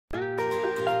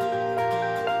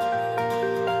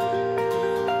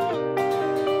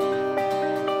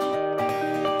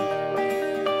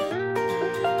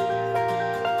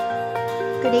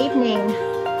Good evening.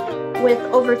 With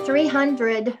over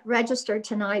 300 registered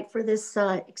tonight for this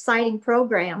exciting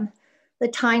program, the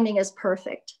timing is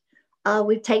perfect.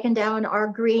 We've taken down our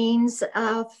greens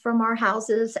from our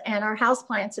houses, and our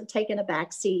houseplants have taken a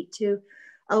back seat to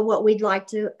what we'd like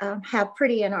to have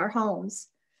pretty in our homes.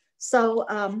 So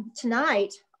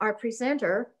tonight, our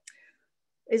presenter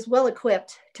is well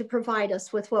equipped to provide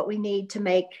us with what we need to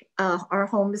make our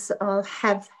homes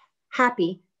have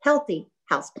happy, healthy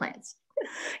houseplants.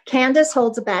 Candice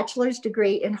holds a bachelor's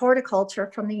degree in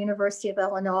horticulture from the University of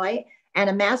Illinois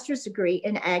and a master's degree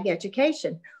in ag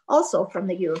education, also from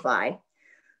the U of I.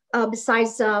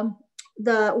 Besides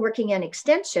the working in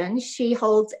extension, she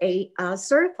holds a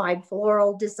certified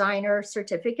floral designer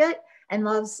certificate and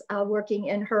loves working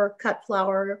in her cut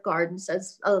flower gardens,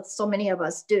 as so many of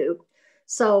us do.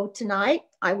 So tonight,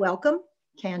 I welcome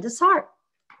Candice Hart.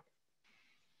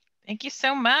 Thank you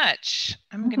so much.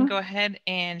 I'm going to go ahead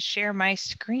and share my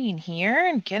screen here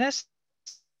and get us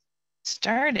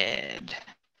started.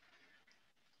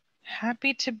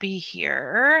 Happy to be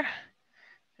here.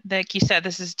 Like you said,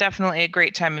 this is definitely a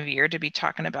great time of year to be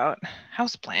talking about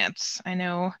houseplants. I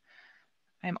know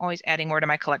I'm always adding more to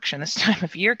my collection this time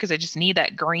of year because I just need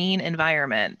that green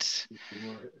environment.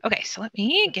 Okay, so let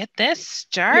me get this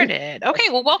started. Okay,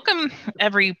 well, welcome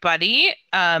everybody.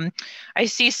 I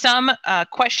see some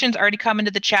questions already come into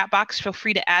the chat box. Feel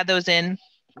free to add those in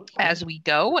as we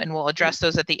go, and we'll address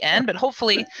those at the end. But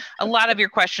hopefully a lot of your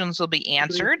questions will be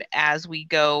answered as we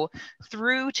go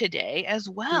through today as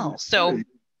well. So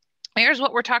here's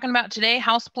what we're talking about today,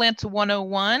 Houseplants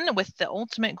 101, with the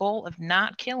ultimate goal of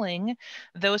not killing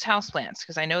those houseplants,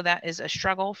 because I know that is a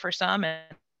struggle for some, and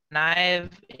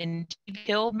I've indeed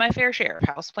killed my fair share of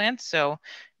houseplants, so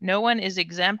no one is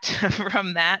exempt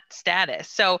from that status.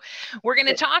 So we're going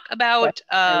to talk about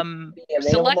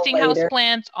selecting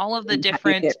houseplants, all of the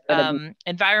different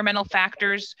environmental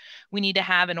factors we need to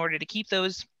have in order to keep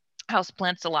those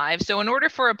houseplants alive. So in order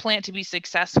for a plant to be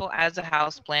successful as a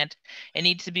houseplant, it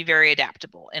needs to be very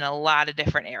adaptable in a lot of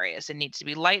different areas. It needs to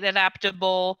be light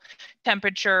adaptable,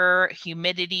 temperature,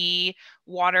 humidity,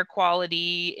 water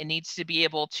quality. It needs to be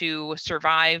able to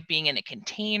survive being in a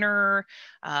container,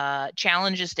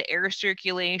 challenges to air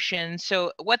circulation.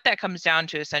 So what that comes down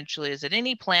to essentially is that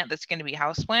any plant that's going to be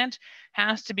houseplant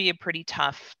has to be a pretty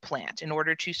tough plant in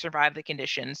order to survive the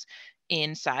conditions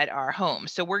inside our home.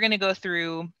 So we're going to go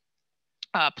through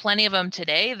plenty of them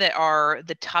today that are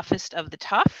the toughest of the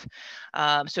tough.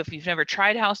 So if you've never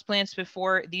tried houseplants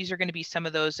before, these are going to be some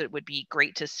of those that would be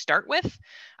great to start with,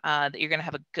 that you're going to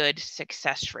have a good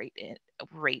success rate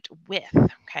with,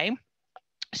 okay?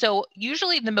 So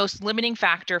usually the most limiting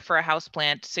factor for a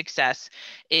houseplant success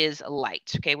is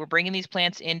light. Okay, we're bringing these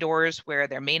plants indoors where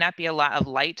there may not be a lot of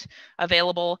light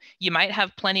available. You might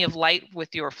have plenty of light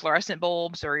with your fluorescent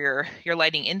bulbs or your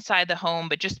lighting inside the home,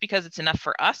 but just because it's enough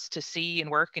for us to see and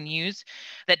work and use,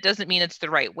 that doesn't mean it's the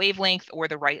right wavelength or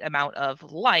the right amount of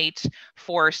light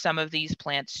for some of these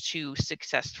plants to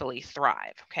successfully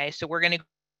thrive. Okay, so we're going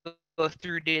to go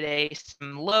through today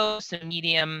some low, some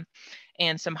medium,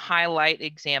 and some highlight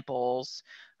examples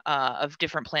of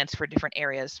different plants for different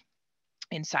areas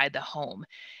inside the home.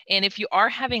 And if you are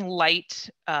having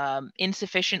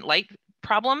insufficient light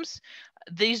problems,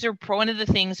 these are one of the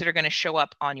things that are going to show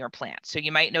up on your plant. So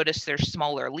you might notice there's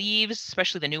smaller leaves,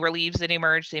 especially the newer leaves that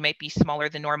emerge. They might be smaller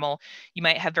than normal. You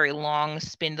might have very long,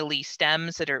 spindly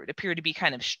stems that appear to be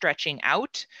kind of stretching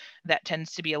out. That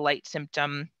tends to be a light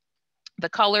symptom. The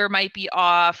color might be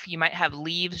off. You might have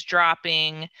leaves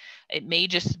dropping. It may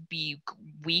just be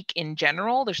weak in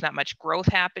general. There's not much growth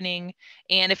happening.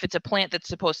 And if it's a plant that's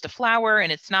supposed to flower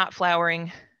and it's not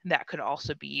flowering, that could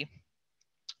also be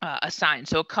a sign.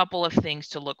 So a couple of things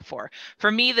to look for. For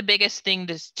me, the biggest thing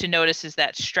to notice is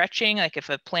that stretching. Like if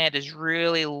a plant is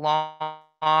really long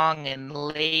and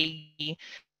leggy,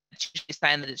 it's usually a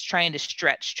sign that it's trying to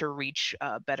stretch to reach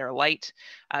better light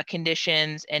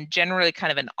conditions, and generally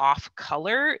kind of an off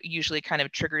color usually kind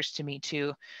of triggers to me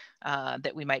too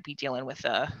that we might be dealing with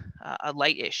a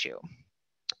light issue.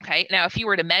 Okay, now if you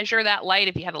were to measure that light,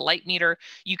 if you had a light meter,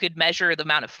 you could measure the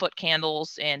amount of foot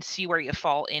candles and see where you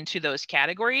fall into those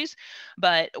categories.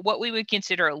 But what we would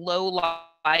consider a low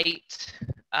light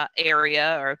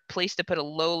area or place to put a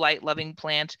low light loving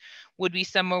plant would be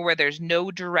somewhere where there's no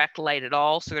direct light at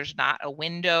all. So there's not a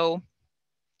window.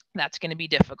 That's going to be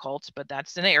difficult, but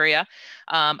that's an area.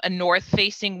 A north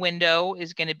facing window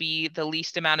is going to be the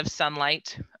least amount of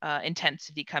sunlight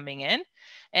intensity coming in.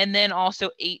 And then also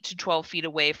 8 to 12 feet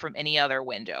away from any other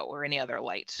window or any other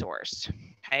light source.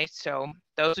 Okay, so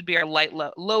those would be our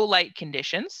low light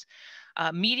conditions.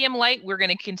 Medium light, we're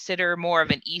going to consider more of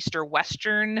an east or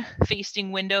western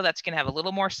facing window. That's going to have a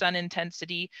little more sun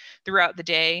intensity throughout the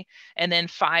day. And then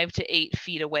 5 to 8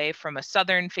 feet away from a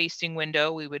southern facing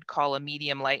window, we would call a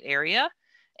medium light area.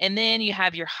 And then you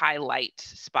have your high light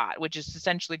spot, which is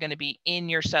essentially going to be in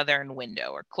your southern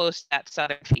window or close to that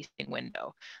southern facing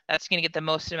window. That's going to get the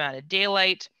most amount of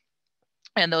daylight.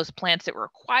 And those plants that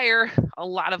require a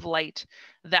lot of light,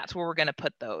 that's where we're going to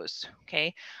put those.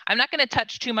 Okay. I'm not going to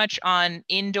touch too much on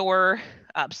indoor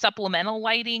supplemental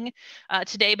lighting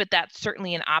today, but that's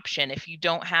certainly an option. If you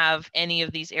don't have any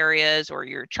of these areas, or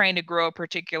you're trying to grow a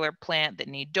particular plant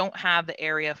and you don't have the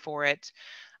area for it,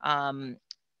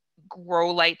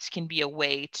 grow lights can be a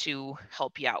way to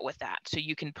help you out with that. So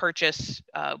you can purchase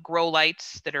grow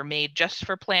lights that are made just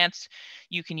for plants.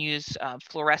 You can use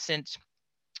fluorescent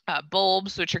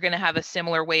bulbs, which are going to have a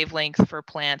similar wavelength for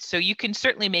plants. So you can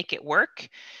certainly make it work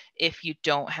if you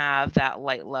don't have that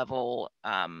light level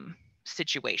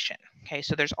situation. Okay,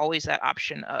 so there's always that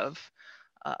option of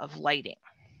lighting.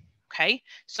 Okay,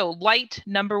 so light,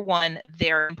 number one,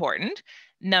 they're important.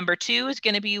 Number two is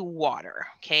going to be water.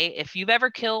 Okay, if you've ever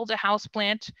killed a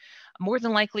houseplant, more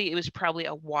than likely it was probably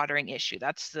a watering issue.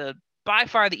 That's by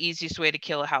far the easiest way to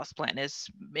kill a houseplant, is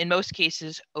in most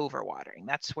cases overwatering.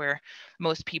 That's where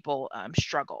most people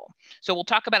struggle. So we'll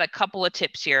talk about a couple of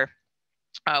tips here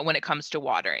when it comes to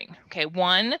watering. Okay,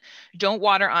 one, don't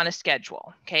water on a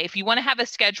schedule. Okay, if you want to have a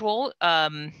schedule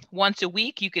once a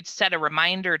week, you could set a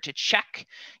reminder to check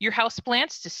your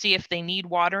houseplants to see if they need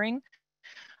watering.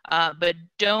 But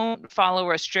don't follow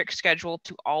a strict schedule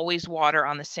to always water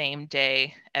on the same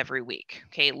day every week.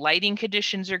 Okay, lighting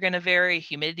conditions are going to vary,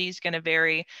 humidity is going to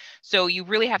vary. So you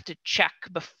really have to check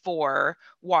before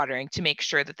watering to make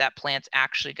sure that that plant's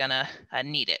actually going to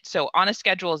need it. So on a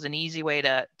schedule is an easy way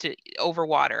to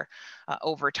overwater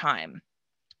over time.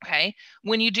 Okay,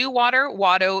 when you do water,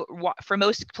 for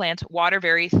most plants, water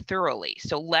very thoroughly.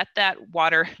 So let that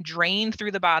water drain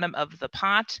through the bottom of the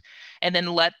pot, and then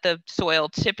let the soil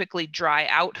typically dry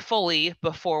out fully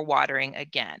before watering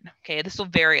again. Okay, this will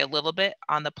vary a little bit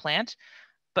on the plant,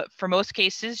 but for most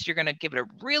cases, you're going to give it a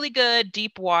really good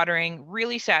deep watering,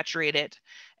 really saturate it,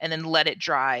 and then let it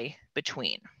dry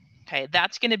between. Okay,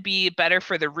 that's going to be better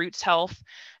for the roots health,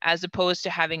 as opposed to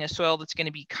having a soil that's going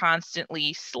to be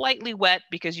constantly slightly wet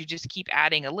because you just keep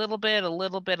adding a little bit, a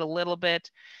little bit, a little bit.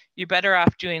 You're better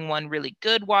off doing one really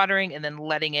good watering and then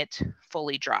letting it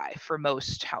fully dry. For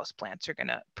most houseplants are going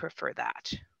to prefer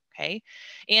that. Okay,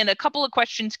 and a couple of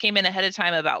questions came in ahead of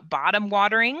time about bottom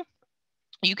watering.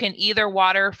 You can either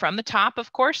water from the top,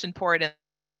 of course, and pour it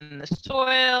in the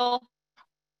soil.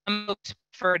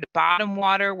 For the bottom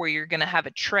water, where you're going to have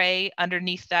a tray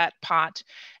underneath that pot,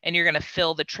 and you're going to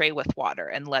fill the tray with water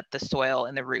and let the soil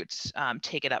and the roots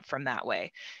take it up from that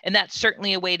way. And that's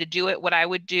certainly a way to do it. What I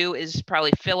would do is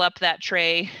probably fill up that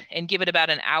tray and give it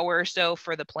about an hour or so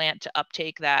for the plant to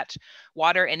uptake that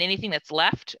water, and anything that's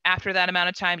left after that amount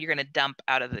of time, you're going to dump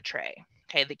out of the tray.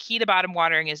 Okay, the key to bottom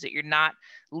watering is that you're not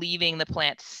leaving the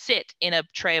plant sit in a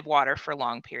tray of water for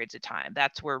long periods of time.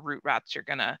 That's where root rots are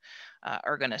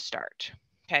gonna start.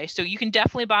 Okay, so you can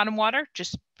definitely bottom water.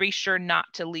 Just be sure not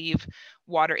to leave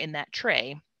water in that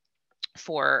tray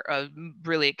for a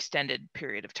really extended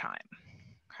period of time.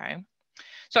 Okay,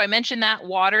 so I mentioned that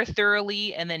water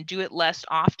thoroughly and then do it less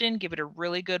often. Give it a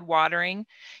really good watering.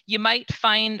 You might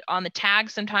find on the tag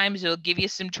sometimes it'll give you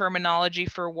some terminology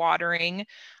for watering.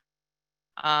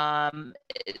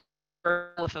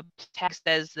 If a tag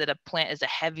says that a plant is a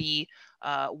heavy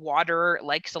waterer,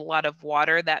 likes a lot of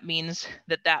water, that means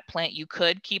that that plant you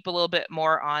could keep a little bit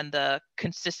more on the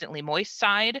consistently moist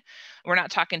side. We're not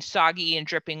talking soggy and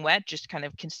dripping wet, just kind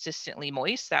of consistently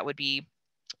moist. That would be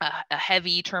a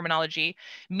heavy terminology.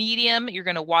 Medium, you're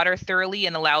going to water thoroughly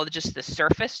and allow just the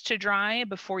surface to dry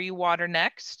before you water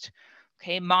next.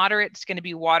 Okay, moderate, it's going to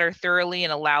be water thoroughly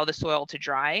and allow the soil to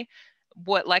dry.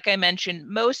 Like I mentioned,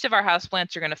 most of our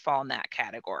houseplants are going to fall in that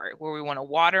category, where we want to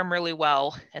water them really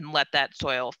well and let that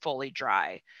soil fully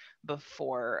dry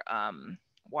before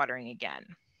watering again.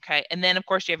 Okay, and then of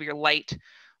course you have your light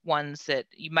ones that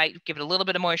you might give it a little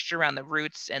bit of moisture around the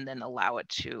roots and then allow it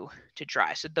to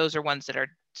dry. So those are ones that are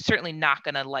certainly not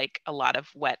going to like a lot of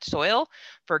wet soil.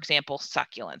 For example,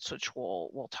 succulents, which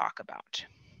we'll talk about.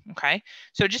 Okay,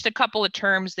 so just a couple of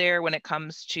terms there when it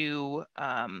comes to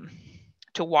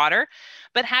water.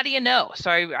 But how do you know?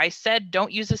 So I said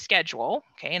don't use a schedule.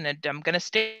 Okay, and I'm going to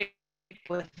stick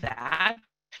with that.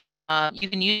 You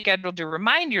can use a schedule to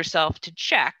remind yourself to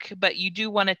check, but you do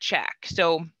want to check.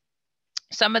 So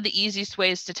Some of the easiest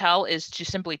ways to tell is to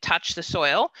simply touch the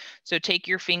soil. So take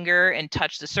your finger and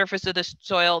touch the surface of the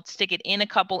soil, stick it in a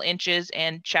couple inches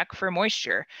and check for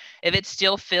moisture. If it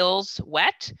still feels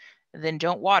wet, then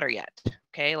don't water yet.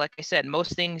 Okay, like I said,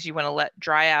 most things you want to let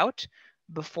dry out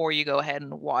before you go ahead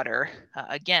and water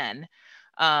again.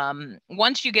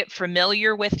 Once you get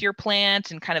familiar with your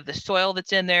plant and kind of the soil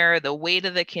that's in there, the weight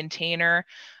of the container,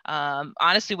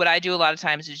 honestly, what I do a lot of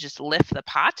times is just lift the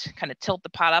pot, kind of tilt the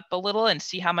pot up a little and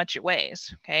see how much it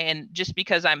weighs. Okay. And just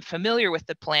because I'm familiar with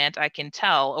the plant, I can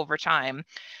tell over time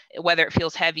whether it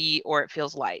feels heavy or it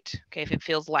feels light. Okay. If it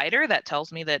feels lighter, that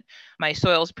tells me that my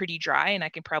soil is pretty dry and I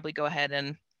can probably go ahead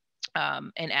and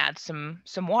add some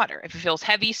water. If it feels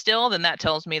heavy still, then that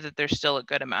tells me that there's still a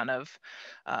good amount of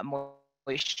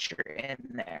moisture in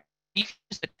there. You can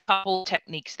use a couple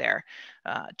techniques there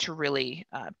to really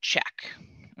check.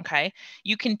 Okay,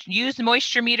 you can use the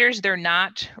moisture meters. They're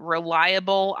not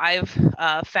reliable, I've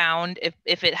found.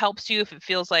 If it helps you, if it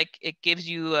feels like it gives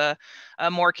you a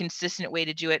more consistent way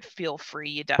to do it, feel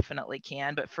free, you definitely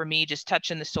can. But for me, just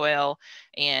touching the soil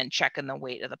and checking the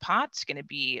weight of the pot is going to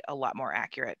be a lot more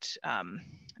accurate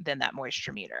than that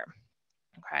moisture meter.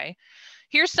 Okay.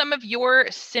 Here's some of your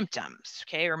symptoms.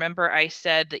 Okay, remember I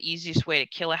said the easiest way to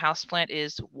kill a houseplant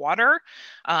is water,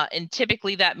 and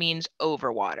typically that means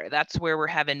overwater. That's where we're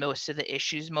having most of the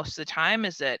issues most of the time,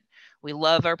 is that we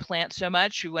love our plants so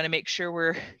much. We want to make sure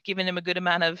we're giving them a good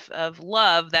amount of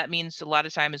love. That means a lot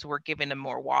of times we're giving them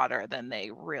more water than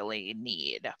they really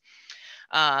need.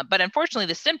 But unfortunately,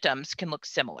 the symptoms can look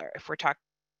similar if we're talking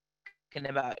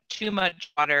about too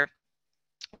much water,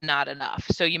 not enough.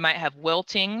 So you might have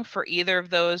wilting for either of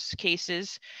those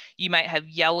cases. You might have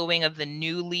yellowing of the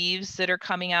new leaves that are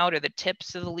coming out, or the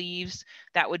tips of the leaves.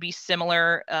 That would be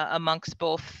similar amongst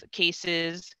both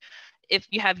cases. If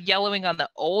you have yellowing on the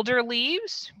older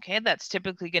leaves, okay, that's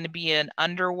typically going to be an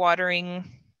underwatering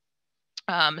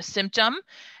symptom.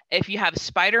 If you have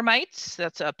spider mites,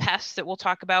 that's a pest that we'll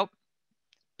talk about.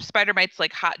 Spider mites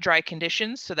like hot, dry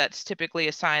conditions. So that's typically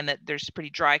a sign that there's pretty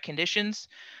dry conditions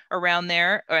around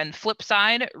there. And flip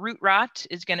side, root rot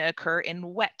is going to occur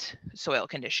in wet soil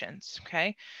conditions.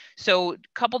 Okay. So a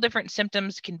couple different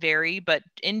symptoms can vary, but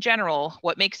in general,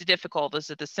 what makes it difficult is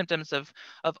that the symptoms of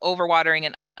overwatering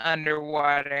and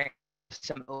underwatering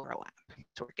some overlap.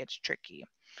 So it gets tricky.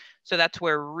 So that's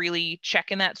where really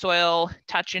checking that soil,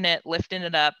 touching it, lifting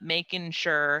it up, making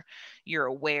sure you're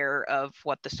aware of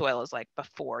what the soil is like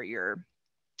before you're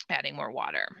adding more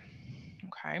water.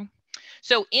 Okay.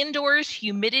 So indoors,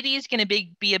 humidity is going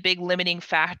to be a big limiting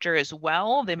factor as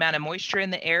well. The amount of moisture in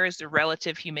the air is the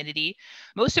relative humidity.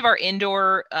 Most of our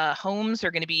indoor homes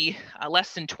are going to be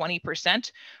less than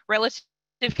 20% relative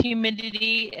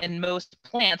humidity, and most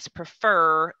plants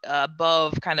prefer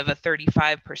above kind of a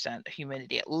 35%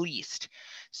 humidity at least.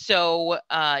 So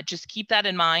just keep that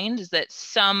in mind, is that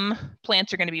some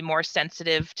plants are going to be more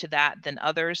sensitive to that than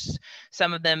others.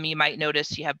 Some of them you might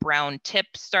notice you have brown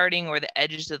tips starting, or the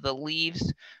edges of the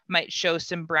leaves might show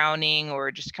some browning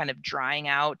or just kind of drying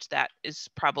out. That is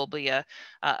probably a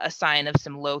sign of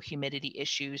some low humidity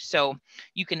issues. So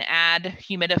you can add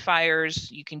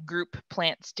humidifiers, you can group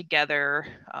plants together,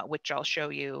 which I'll show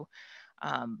you,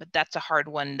 but that's a hard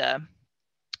one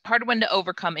to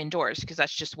overcome indoors, because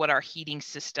that's just what our heating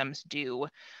systems do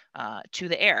to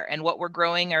the air. And what we're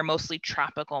growing are mostly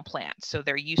tropical plants, so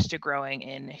they're used to growing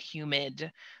in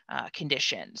humid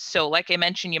conditions. So like I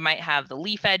mentioned, you might have the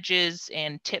leaf edges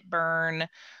and tip burn.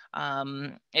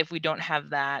 If we don't have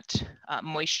that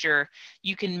moisture,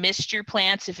 you can mist your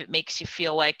plants if it makes you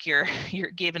feel like you're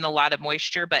giving a lot of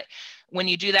moisture. But when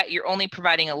you do that, you're only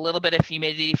providing a little bit of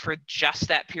humidity for just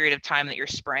that period of time that you're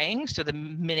spraying. So the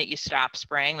minute you stop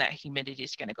spraying, that humidity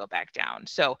is going to go back down.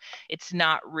 So it's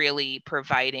not really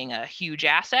providing a huge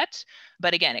asset.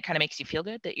 But again, it kind of makes you feel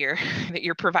good that you're that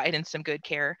you're providing some good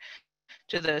care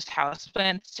to those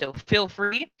houseplants. So feel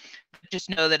free. Just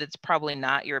know that it's probably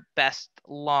not your best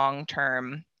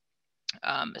long-term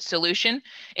solution.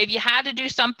 If you had to do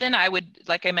something, I would,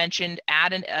 like I mentioned,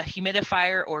 add a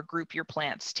humidifier or group your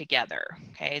plants together.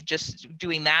 Okay, just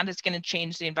doing that is going to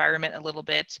change the environment a little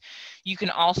bit. You can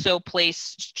also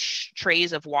place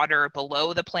trays of water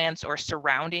below the plants or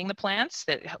surrounding the plants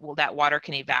that water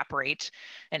can evaporate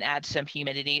and add some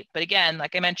humidity. But again,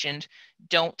 like I mentioned,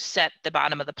 don't set the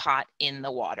bottom of the pot in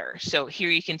the water. So here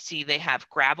you can see they have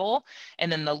gravel, and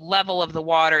then the level of the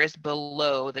water is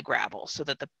below the gravel, so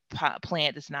that the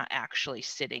plant is not actually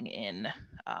sitting in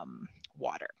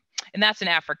water. And that's an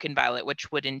African violet,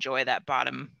 which would enjoy that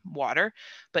bottom water,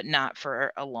 but not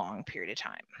for a long period of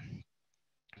time.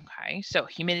 Okay, so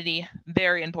humidity,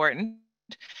 very important.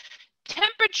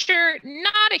 Temperature,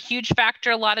 not a huge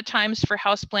factor a lot of times for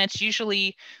houseplants.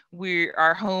 Usually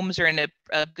our homes are in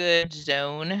a good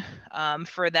zone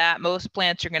for that. Most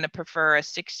plants are going to prefer a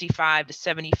 65 to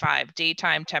 75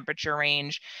 daytime temperature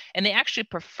range, and they actually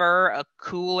prefer a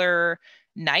cooler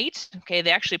night. Okay,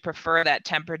 they actually prefer that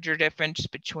temperature difference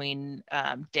between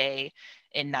day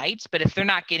and night. But if they're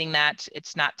not getting that,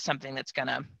 it's not something that's going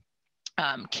to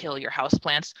kill your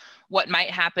houseplants. What might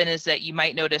happen is that you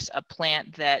might notice a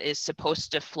plant that is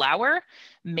supposed to flower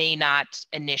may not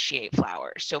initiate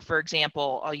flowers. So for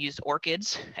example, I'll use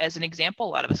orchids as an example.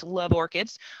 A lot of us love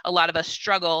orchids. A lot of us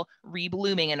struggle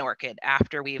reblooming an orchid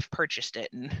after we've purchased it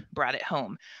and brought it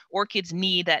home. Orchids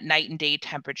need that night and day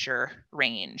temperature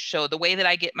range. So the way that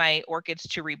I get my orchids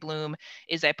to rebloom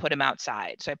is I put them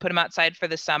outside. So I put them outside for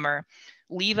the summer,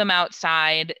 leave them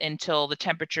outside until the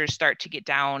temperatures start to get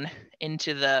down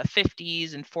into the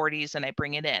 50s and 40s, and I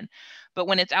bring it in. But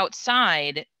when it's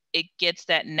outside, it gets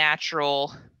that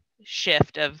natural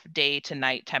shift of day to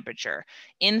night temperature.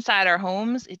 Inside our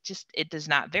homes, it does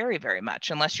not vary very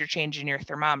much unless you're changing your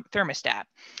thermostat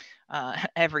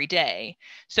every day.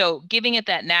 So giving it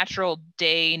that natural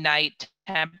day-night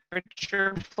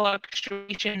temperature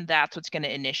fluctuation, that's what's going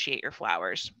to initiate your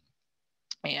flowers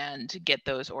and get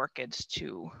those orchids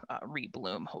to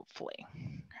rebloom, hopefully.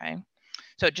 Okay,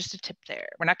 so just a tip there.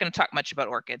 We're not going to talk much about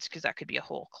orchids because that could be a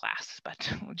whole class,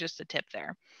 but just a tip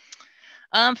there.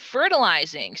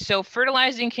 Fertilizing. So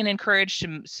fertilizing can encourage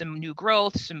some new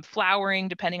growth, some flowering,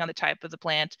 depending on the type of the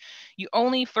plant. You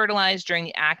only fertilize during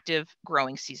the active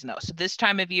growing season though. So this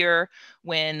time of year,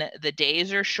 when the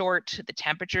days are short, the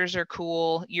temperatures are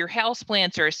cool, your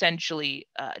houseplants are essentially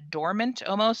dormant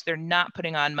almost. They're not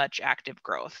putting on much active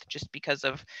growth just because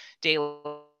of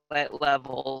daylight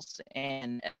levels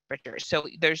and temperature. So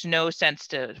there's no sense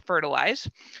to fertilize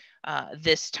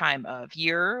this time of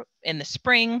year. In the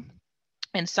spring,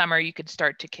 in summer, you could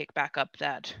start to kick back up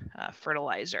that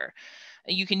fertilizer.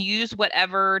 You can use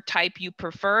whatever type you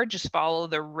prefer, just follow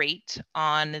the rate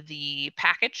on the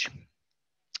package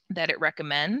that it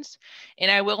recommends.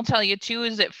 And I will tell you too,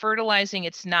 is that fertilizing,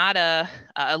 it's not a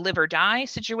live or die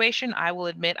situation. I will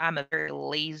admit I'm a very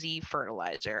lazy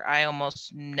fertilizer. I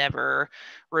almost never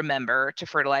remember to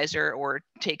fertilizer or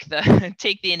take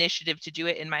the initiative to do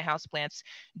it, and my houseplants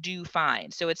do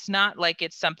fine. So it's not like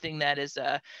it's something that is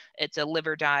it's a live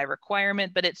or die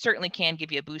requirement, but it certainly can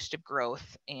give you a boost of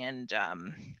growth and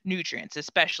nutrients,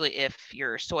 especially if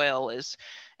your soil is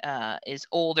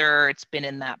older, it's been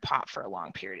in that pot for a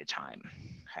long period of time.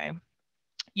 Okay.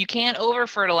 You can't over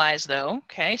fertilize though.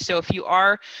 Okay. So if you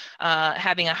are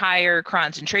having a higher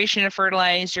concentration of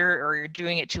fertilizer or you're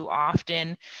doing it too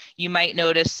often, you might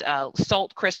notice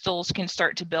salt crystals can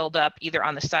start to build up either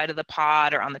on the side of the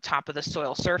pot or on the top of the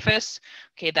soil surface.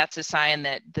 Okay. That's a sign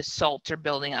that the salts are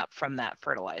building up from that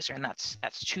fertilizer, and that's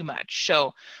too much.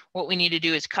 So what we need to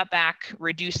do is cut back,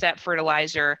 reduce that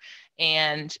fertilizer,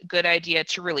 and good idea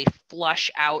to really flush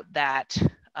out that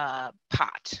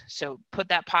pot. So put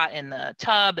that pot in the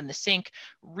tub, in the sink,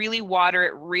 really water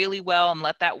it really well and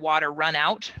let that water run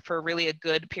out for really a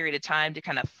good period of time to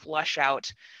kind of flush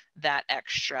out that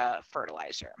extra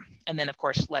fertilizer. And then of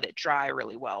course, let it dry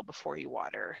really well before you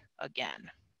water again.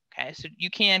 Okay, so you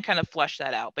can kind of flush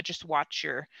that out, but just watch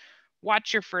your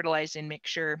fertilizing, make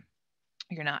sure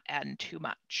you're not adding too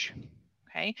much.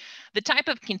 Okay, the type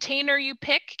of container you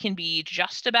pick can be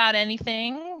just about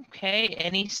anything, okay,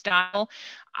 any style.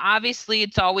 Obviously,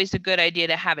 it's always a good idea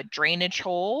to have a drainage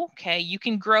hole, okay? You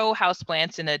can grow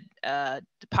houseplants in a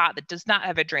pot that does not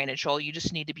have a drainage hole. You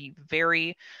just need to be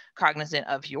very cognizant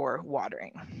of your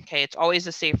watering, okay? It's always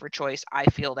a safer choice, I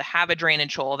feel, to have a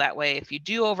drainage hole. That way, if you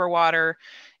do overwater,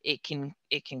 it can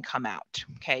come out,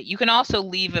 okay? You can also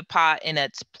leave a pot in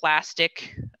its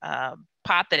plastic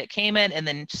pot that it came in and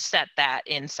then set that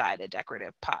inside a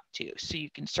decorative pot too. So you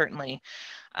can certainly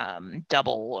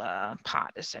double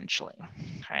pot essentially,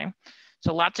 okay?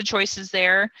 So lots of choices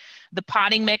there. The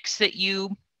potting mix that you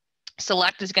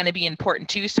select is going to be important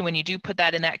too. So when you do put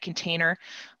that in that container,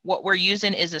 what we're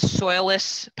using is a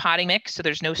soilless potting mix. So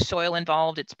there's no soil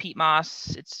involved. It's peat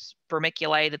moss, it's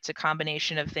vermiculite, it's a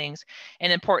combination of things.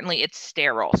 And importantly, it's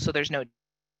sterile. So there's no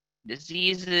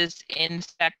diseases,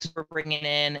 insects we're bringing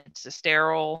in. It's a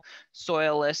sterile,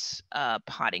 soilless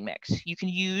potting mix. You can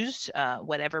use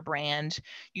whatever brand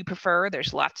you prefer.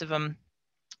 There's lots of them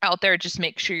out there. Just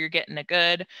make sure you're getting a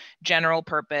good general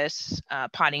purpose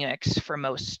potting mix for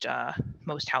most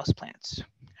houseplants.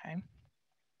 Okay.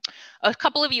 A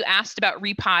couple of you asked about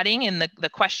repotting in the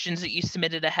questions that you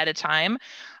submitted ahead of time.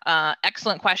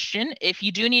 Excellent question. If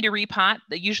you do need a repot,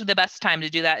 usually the best time to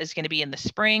do that is going to be in the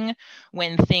spring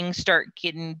when things start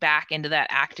getting back into that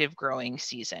active growing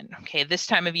season. Okay, this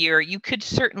time of year, you could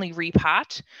certainly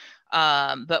repot.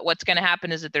 But what's going to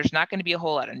happen is that there's not going to be a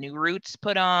whole lot of new roots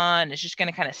put on. It's just going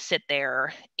to kind of sit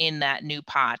there in that new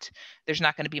pot. There's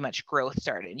not going to be much growth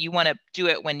started. You want to do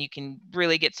it when you can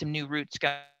really get some new roots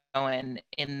going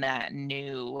in that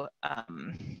new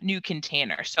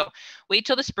container. So wait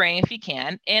till the spring if you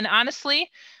can. And honestly,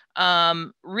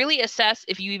 really assess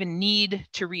if you even need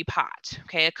to repot.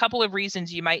 Okay, a couple of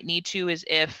reasons you might need to is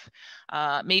if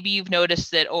maybe you've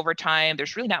noticed that over time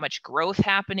there's really not much growth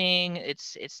happening.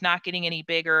 It's not getting any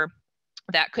bigger.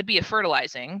 That could be a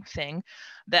fertilizing thing.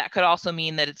 That could also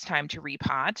mean that it's time to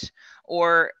repot.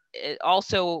 Or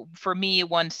also for me,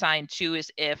 one sign too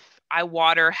is if I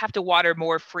have to water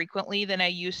more frequently than I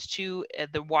used to.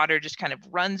 The water just kind of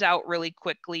runs out really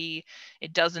quickly.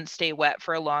 It doesn't stay wet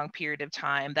for a long period of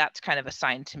time. That's kind of a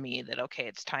sign to me that, okay,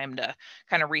 it's time to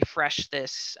kind of refresh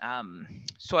this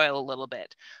soil a little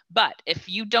bit. But if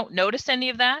you don't notice any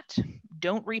of that,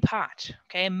 don't repot,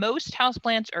 okay? Most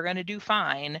houseplants are gonna do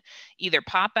fine, either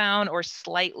pot bound or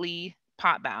slightly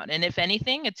pot bound. And if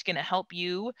anything, it's gonna help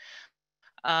you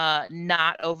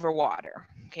not overwater.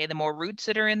 Okay, the more roots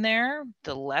that are in there,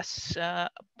 the less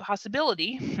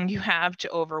possibility you have to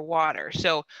overwater.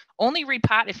 So only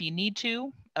repot if you need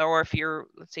to, or if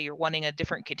let's say you're wanting a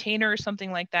different container or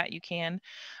something like that, you can.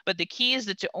 But the key is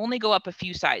that to only go up a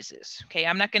few sizes. Okay,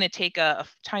 I'm not going to take a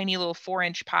tiny little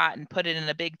 4-inch pot and put it in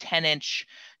a big 10-inch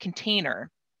container.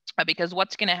 Because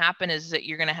what's going to happen is that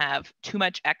you're going to have too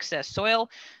much excess soil.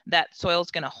 That soil is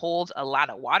going to hold a lot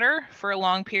of water for a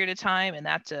long period of time, and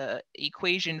that's an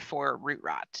equation for root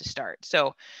rot to start.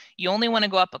 So you only want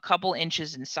to go up a couple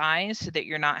inches in size so that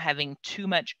you're not having too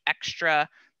much extra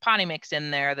potting mix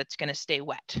in there that's going to stay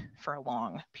wet for a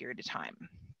long period of time.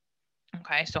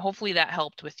 Okay, so hopefully that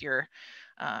helped with your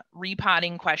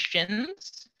repotting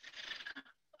questions.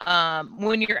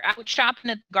 When you're out shopping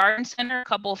at the garden center, a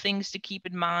couple of things to keep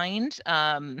in mind.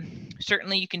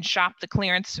 Certainly you can shop the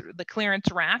clearance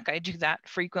rack. I do that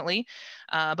frequently,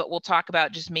 but we'll talk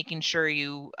about just making sure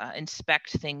you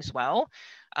inspect things well.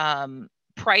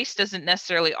 Price doesn't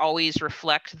necessarily always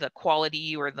reflect the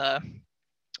quality or the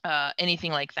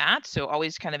anything like that. So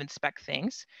always kind of inspect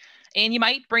things. And you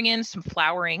might bring in some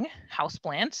flowering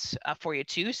houseplants for you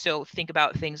too. So think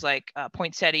about things like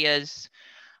poinsettias,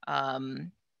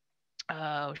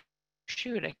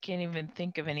 shoot, I can't even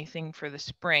think of anything for the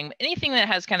spring. Anything that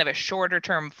has kind of a shorter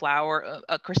term flower,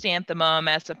 a chrysanthemum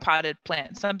as a potted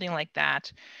plant, something like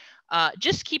that.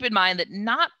 Just keep in mind that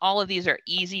not all of these are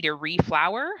easy to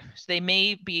reflower. So they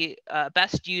may be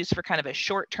best used for kind of a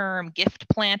short-term gift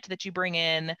plant that you bring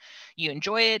in. You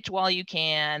enjoy it while you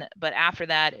can, but after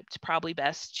that, it's probably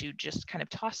best to just kind of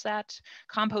toss that,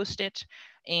 compost it,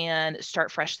 and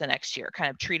start fresh the next year.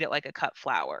 Kind of treat it like a cut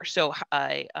flower. So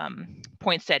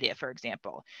poinsettia, for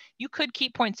example. You could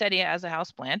keep poinsettia as a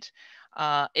houseplant.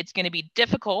 It's going to be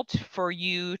difficult for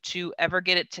you to ever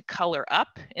get it to color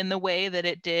up in the way that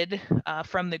it did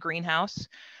from the greenhouse.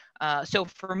 So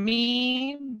for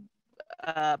me,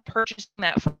 purchasing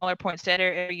that smaller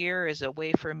poinsettia every year is a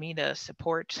way for me to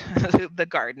support the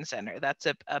garden center. That's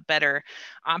a better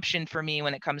option for me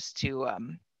when it comes to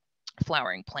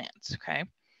flowering plants, okay?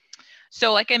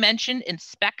 So like I mentioned,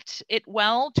 inspect it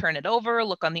well, turn it over,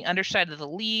 look on the underside of the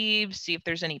leaves, see if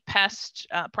there's any pest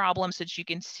problems that you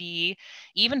can see,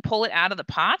 even pull it out of the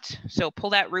pot. So pull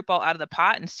that root ball out of the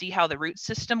pot and see how the root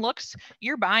system looks.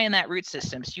 You're buying that root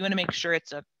system, so you want to make sure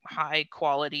it's a high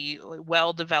quality,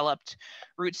 well-developed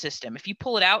root system. If you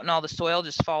pull it out and all the soil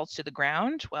just falls to the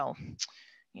ground, well,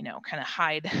 you know, kind of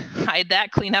hide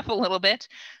that, clean up a little bit.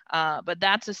 But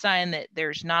that's a sign that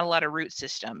there's not a lot of root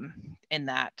system in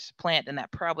that plant, and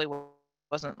that probably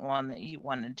wasn't one that you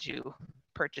wanted to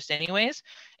purchase anyways.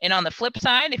 And on the flip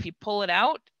side, if you pull it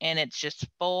out and it's just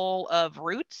full of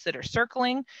roots that are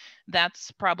circling, that's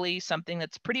probably something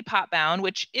that's pretty pot bound,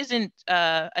 which isn't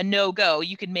a no-go.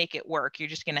 You can make it work. You're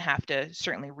just going to have to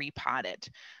certainly repot it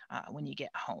when you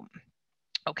get home.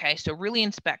 Okay, so really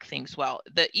inspect things well.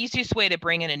 The easiest way to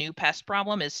bring in a new pest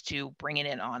problem is to bring it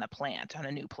in on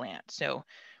a new plant. So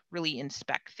really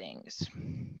inspect things.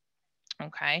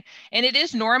 Okay, and it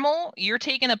is normal. You're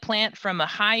taking a plant from a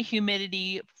high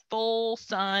humidity, full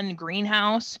sun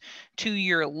greenhouse to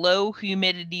your low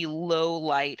humidity, low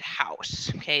light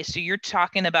house. Okay, so you're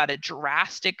talking about a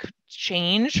drastic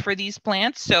change for these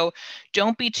plants. So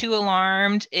don't be too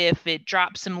alarmed if it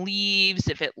drops some leaves,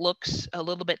 if it looks a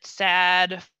little bit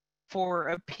sad for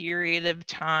a period of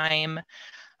time.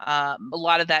 A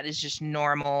lot of that is just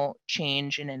normal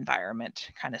change in environment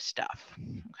kind of stuff.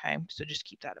 Okay, so just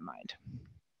keep that in mind.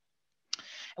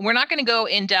 And we're not going to go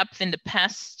in depth into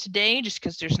pests today just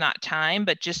because there's not time,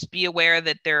 but just be aware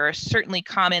that there are certainly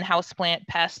common houseplant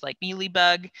pests like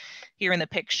mealybug. Here in the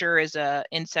picture is an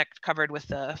insect covered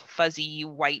with a fuzzy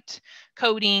white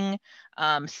coating.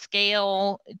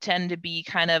 Scale tend to be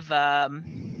kind of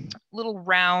little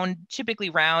round, typically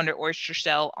round or oyster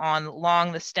shell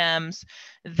along the stems.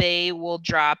 They will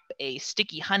drop a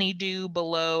sticky honeydew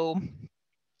below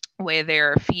where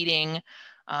they're feeding.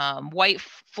 White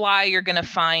fly you're going to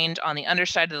find on the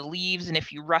underside of the leaves, and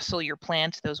if you rustle your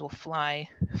plant, those will fly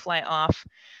off.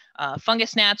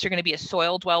 Fungus gnats are going to be a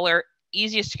soil dweller.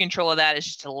 Easiest to control of that is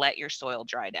just to let your soil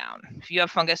dry down. If you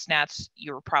have fungus gnats,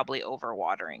 you're probably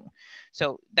overwatering.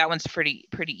 So that one's pretty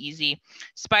easy.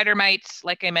 Spider mites,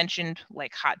 like I mentioned,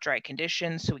 like hot, dry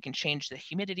conditions, so we can change the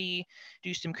humidity,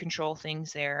 do some control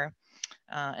things there.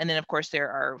 And then of course there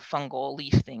are fungal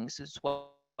leaf things as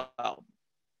well.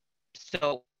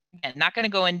 So again, not going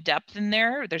to go in depth in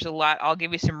there. There's a lot. I'll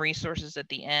give you some resources at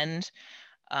the end.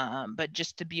 But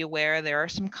just to be aware, there are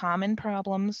some common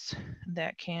problems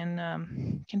that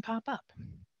can pop up.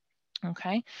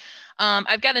 Okay.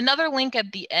 I've got another link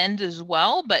at the end as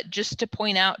well, but just to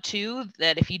point out too,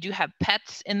 that if you do have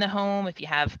pets in the home, if you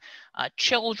have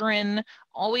children,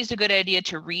 always a good idea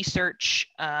to research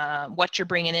what you're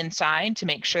bringing inside to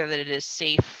make sure that it is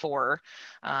safe for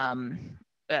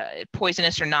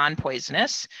poisonous or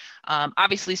non-poisonous.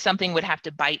 Obviously something would have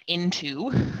to bite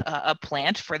into a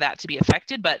plant for that to be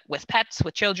affected, but with pets,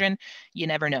 with children, you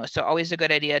never know. So always a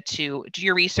good idea to do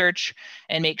your research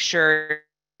and make sure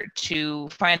to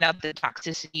find out the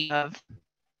toxicity of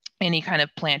any kind of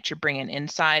plant you're bringing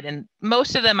inside. And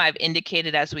most of them I've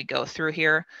indicated as we go through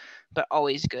here, but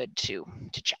always good to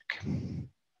check.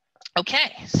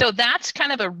 Okay, so that's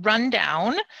kind of a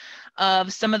rundown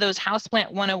of some of those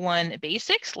Houseplant 101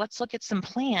 basics. Let's look at some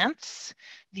plants,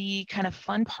 the kind of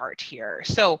fun part here.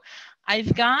 So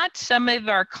I've got some of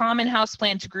our common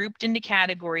houseplants grouped into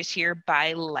categories here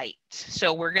by light.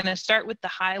 So we're going to start with the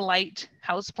high light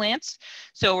houseplants.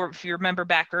 So if you remember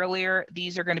back earlier,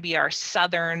 these are going to be our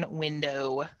southern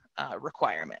window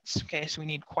requirements. Okay, so we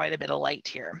need quite a bit of light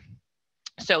here.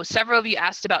 So several of you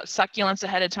asked about succulents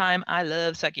ahead of time. I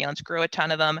love succulents, grow a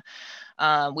ton of them.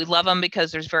 We love them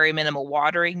because there's very minimal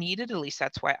watering needed. At least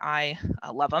that's why I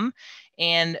love them.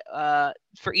 And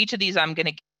for each of these, I'm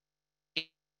going to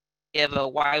give a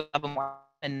why I love them.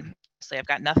 And honestly, I've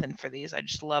got nothing for these. I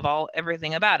just love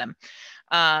everything about them.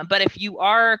 But if you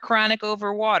are a chronic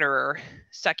overwaterer,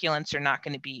 succulents are not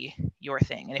going to be your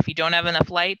thing. And if you don't have enough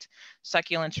light,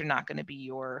 succulents are not going to be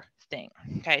your thing.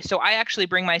 Okay, so I actually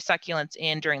bring my succulents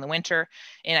in during the winter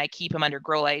and I keep them under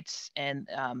grow lights and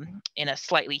in a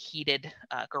slightly heated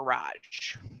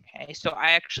garage. Okay, so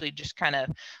I actually just kind of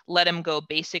let them go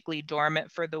basically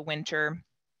dormant for the winter.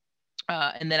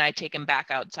 And then I take them back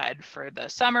outside for the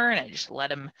summer and I just let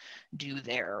them do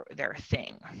their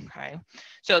thing. Okay,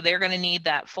 so they're going to need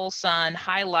that full sun,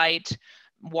 high light,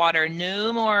 water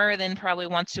no more than probably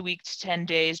once a week to 10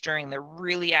 days during the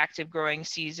really active growing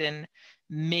season,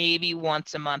 maybe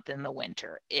once a month in the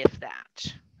winter, if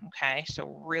that. Okay,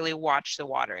 so really watch the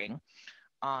watering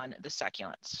on the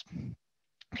succulents.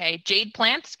 Okay, jade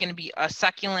plant is going to be a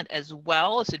succulent as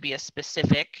well. This would be a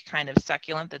specific kind of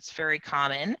succulent that's very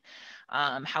common.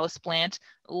 House plant,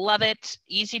 love it,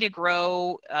 easy to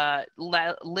grow,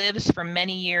 lives for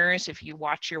many years if you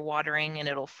watch your watering, and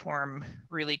it'll form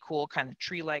really cool kind of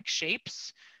tree-like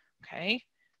shapes. Okay,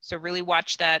 so really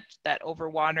watch that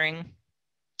overwatering.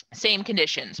 Same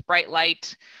conditions, bright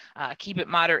light, keep it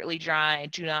moderately dry,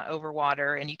 do not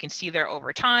overwater, and you can see there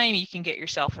over time, you can get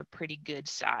yourself a pretty good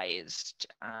sized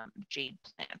jade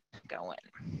plant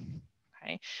going.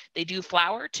 Okay. They do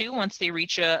flower too once they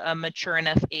reach a mature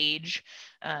enough age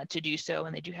to do so,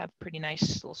 and they do have pretty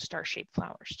nice little star-shaped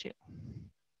flowers too.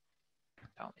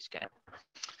 Always good.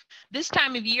 This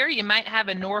time of year, you might have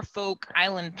a Norfolk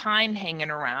Island pine hanging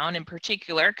around in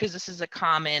particular, because this is a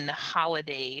common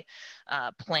holiday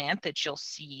plant that you'll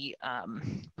see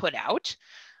put out.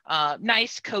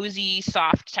 Nice, cozy,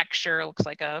 soft texture, looks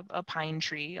like a pine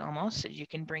tree almost that you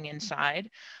can bring inside.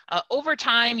 Over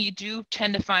time, you do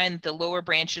tend to find the lower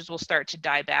branches will start to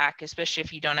die back, especially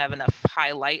if you don't have enough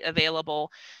high light available.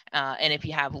 And if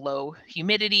you have low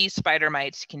humidity, spider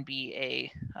mites can be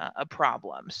a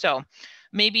problem. So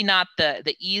maybe not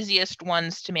the easiest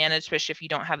ones to manage, especially if you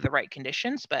don't have the right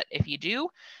conditions. But if you do,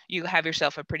 you have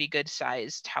yourself a pretty good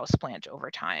sized houseplant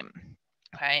over time.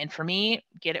 Okay, and for me,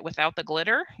 get it without the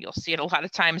glitter. You'll see it a lot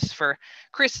of times for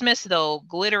Christmas. They'll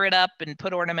glitter it up and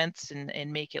put ornaments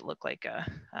and make it look like a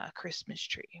Christmas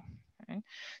tree. Okay.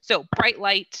 So bright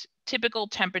light, typical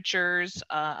temperatures,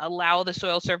 allow the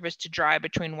soil surface to dry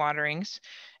between waterings,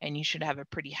 and you should have a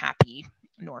pretty happy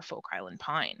Norfolk Island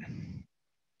pine.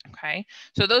 Okay,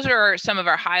 so those are some of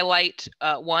our highlight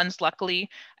ones. Luckily,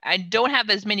 I don't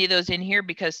have as many of those in here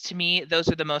because to me,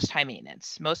 those are the most high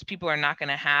maintenance. Most people are not going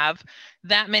to have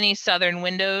that many southern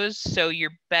windows, so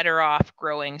you're better off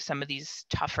growing some of these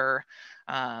tougher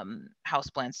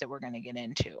houseplants that we're going to get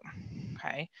into.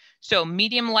 Okay, so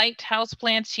medium light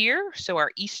houseplants here. So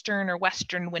our eastern or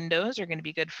western windows are going to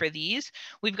be good for these.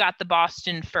 We've got the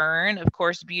Boston fern, of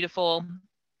course, beautiful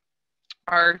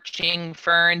arching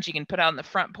ferns you can put out on the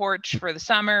front porch for the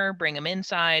summer, bring them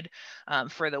inside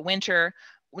for the winter.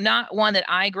 Not one that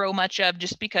I grow much of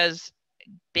just because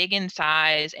big in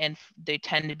size and they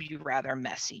tend to be rather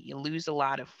messy. You lose a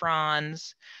lot of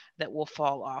fronds that will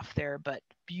fall off there, but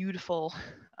beautiful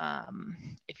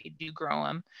if you do grow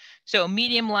them. So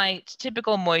medium light,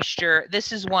 typical moisture.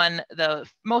 This is one,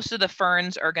 most of the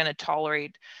ferns are going to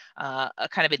tolerate a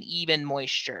kind of an even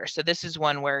moisture. So this is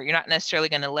one where you're not necessarily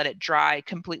going to let it dry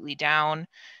completely down.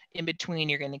 In between,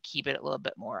 you're going to keep it a little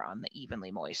bit more on the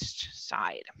evenly moist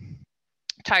side.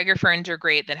 Tiger ferns are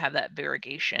great that have that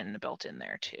variegation built in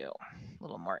there too. A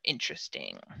little more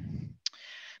interesting.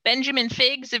 Benjamin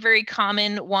fig's a very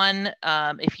common one.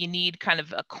 If you need kind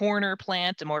of a corner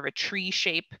plant, a more of a tree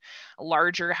shape, a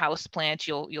larger house plant,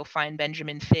 you'll find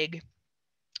Benjamin fig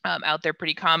out there,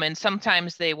 pretty common.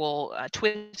 Sometimes they will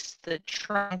twist the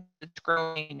trunk that's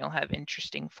growing and you'll have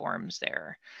interesting forms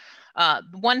there.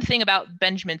 One thing about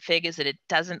Benjamin fig is that it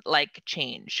doesn't like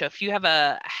change. So if you have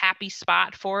a happy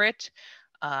spot for it,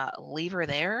 leave her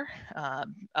there.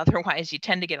 Otherwise, you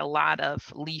tend to get a lot of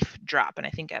leaf drop, and I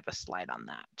think I have a slide on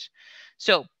that.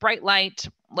 So bright light,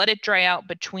 let it dry out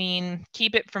between,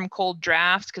 keep it from cold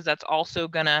drafts because that's also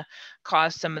going to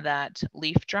cause some of that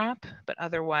leaf drop, but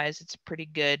otherwise it's pretty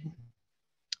good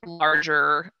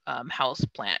larger house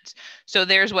plants. So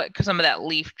there's what some of that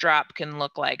leaf drop can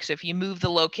look like. So if you move the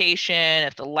location,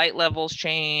 if the light levels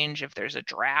change, if there's a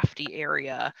drafty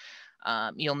area,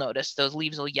 you'll notice those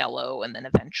leaves will yellow and then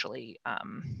eventually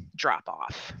drop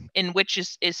off, and which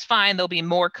is fine. There'll be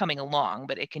more coming along,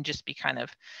 but it can just be kind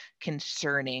of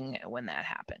concerning when that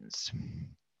happens.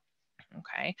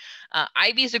 Okay,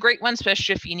 ivy is a great one,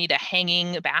 especially if you need a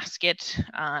hanging basket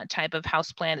type of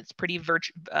house plant. It's pretty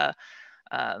versatile.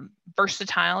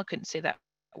 I couldn't say that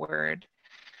word.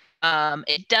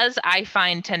 It does, I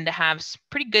find, tend to have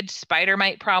pretty good spider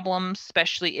mite problems,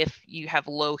 especially if you have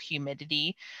low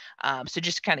humidity. So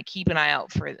just kind of keep an eye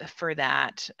out for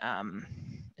that,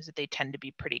 is that they tend to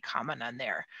be pretty common on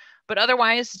there. But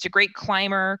otherwise, it's a great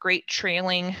climber, great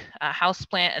trailing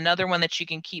houseplant, another one that you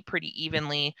can keep pretty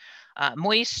evenly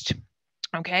moist.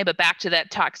 Okay, but back to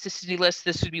that toxicity list,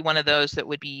 this would be one of those that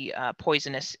would be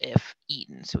poisonous if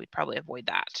eaten. So we'd probably avoid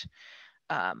that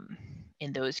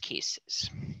in those cases.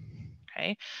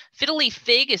 Okay, fiddle leaf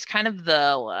fig is kind of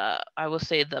the, I will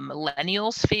say, the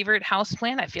millennials' favorite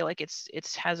houseplant. I feel like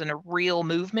it's has a real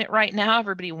movement right now.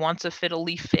 Everybody wants a fiddle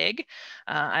leaf fig.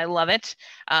 I love it.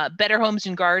 Better Homes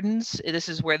and Gardens. This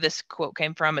is where this quote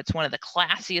came from. It's one of the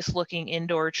classiest looking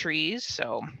indoor trees.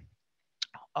 So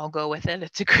I'll go with it.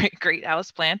 It's a great house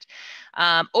plant.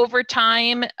 Over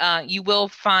time, you will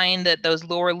find that those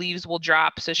lower leaves will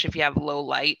drop, especially if you have low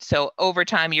light. So over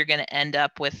time, you're going to end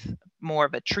up with more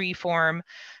of a tree form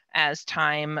as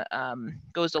time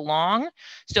goes along.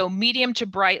 So medium to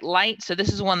bright light. So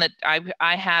this is one that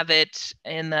I have it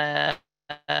in the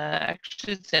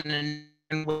actually it's in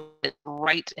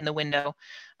right in the window,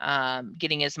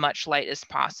 getting as much light as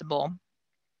possible.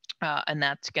 And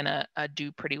that's gonna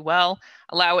do pretty well.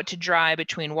 Allow it to dry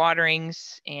between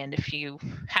waterings, and if you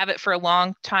have it for a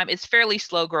long time, it's fairly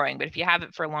slow growing, but if you have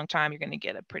it for a long time, you're gonna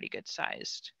get a pretty good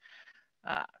sized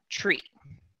tree.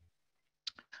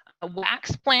 A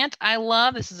wax plant I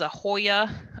love. This is a Hoya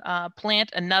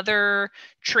plant, another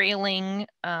trailing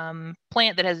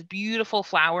plant that has beautiful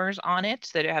flowers on it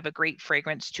that have a great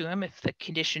fragrance to them if the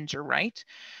conditions are right.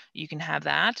 You can have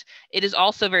that. It is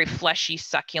also very fleshy,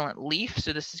 succulent leaf.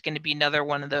 So this is going to be another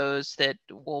one of those that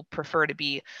will prefer to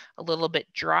be a little bit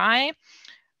dry.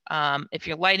 If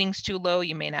your lighting's too low,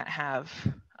 you may not have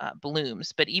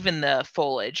blooms, but even the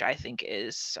foliage, I think,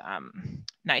 is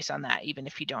nice on that, even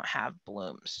if you don't have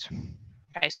blooms.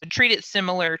 Okay, so treat it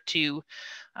similar to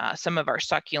some of our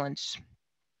succulents,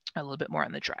 a little bit more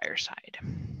on the drier side.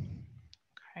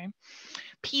 Okay.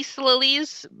 Peace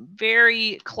lilies,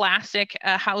 very classic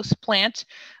house plant.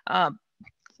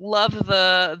 Love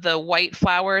the white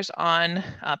flowers on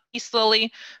peace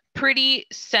lily. Pretty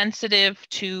sensitive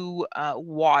to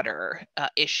water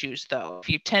issues though. If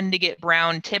you tend to get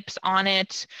brown tips on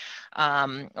it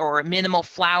or minimal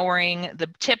flowering, the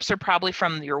tips are probably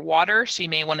from your water, so you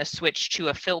may want to switch to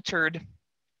a filtered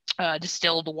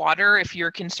distilled water if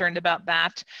you're concerned about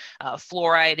that.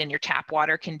 Fluoride in your tap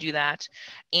water can do that.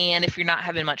 And if you're not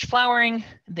having much flowering,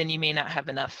 then you may not have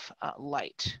enough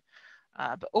light.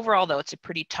 But overall though, it's a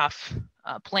pretty tough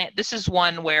plant. This is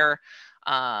one where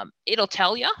it'll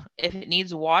tell you if it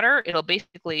needs water. It'll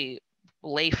basically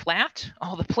lay flat.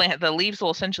 The leaves will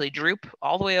essentially droop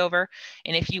all the way over,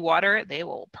 and if you water it, they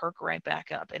will perk right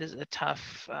back up. It is a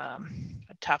tough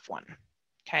one.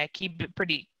 Okay, keep it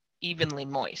pretty evenly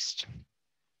moist.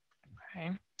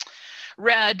 Okay.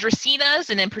 Dracaenas,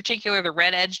 and in particular the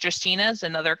red edge dracaenas,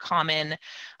 another common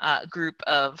group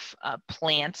of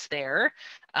plants there.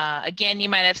 Again, you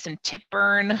might have some tip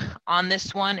burn on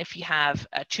this one if you have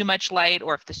too much light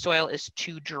or if the soil is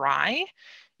too dry.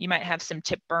 You might have some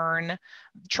tip burn.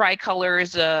 Tricolor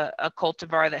is a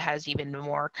cultivar that has even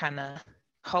more kind of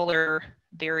color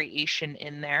variation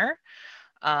in there.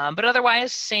 But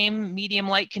otherwise, same medium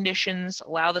light conditions,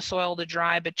 allow the soil to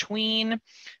dry between.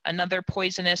 Another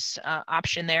poisonous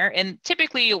option there. And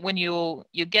typically when you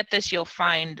get this, you'll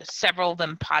find several of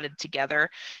them potted together,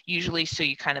 usually so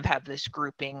you kind of have this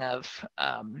grouping of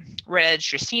red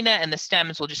edge dracaena, and the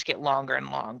stems will just get longer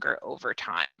and longer over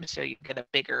time. So you get a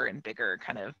bigger and bigger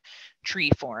kind of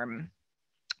tree form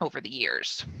over the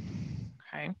years.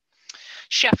 Okay.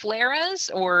 Scheffleras,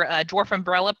 or dwarf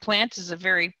umbrella plant, is a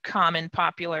very common,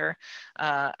 popular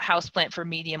house plant for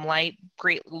medium light.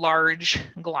 Great large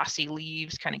glossy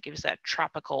leaves, kind of gives that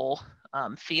tropical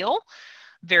feel.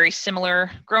 Very similar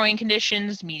growing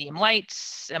conditions, medium lights,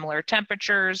 similar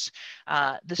temperatures.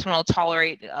 This one will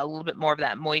tolerate a little bit more of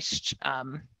that moist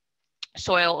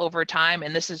soil over time.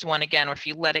 And this is one, again, where if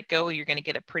you let it go, you're going to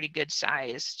get a pretty good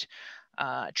sized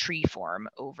tree form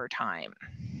over time.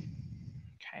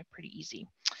 Okay, pretty easy.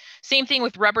 Same thing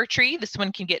with rubber tree. This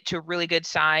one can get to a really good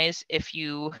size if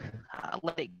you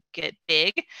let it get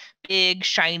big,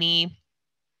 shiny,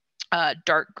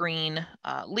 dark green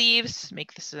leaves.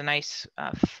 Make this a nice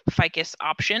ficus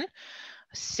option.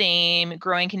 Same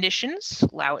growing conditions,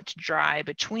 allow it to dry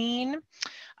between.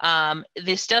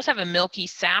 This does have a milky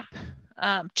sap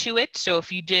to it. So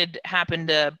if you did happen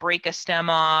to break a stem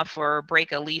off or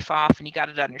break a leaf off and you got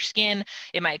it on your skin,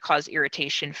 it might cause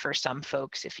irritation for some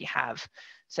folks if you have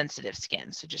sensitive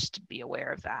skin. So just to be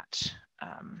aware of that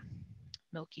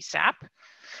milky sap.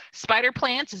 Spider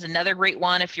plants is another great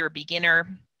one if you're a beginner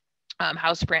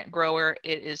houseplant grower.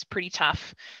 It is pretty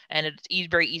tough, and it's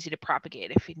very easy to propagate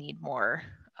if you need more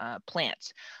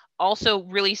plants. Also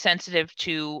really sensitive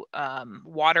to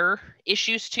water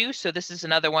issues too. So this is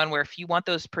another one where if you want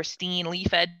those pristine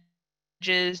leaf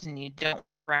edges and you don't want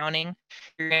browning,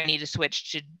 you're going to need to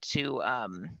switch to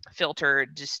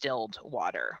filtered distilled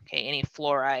water. Okay, any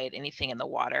fluoride, anything in the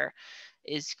water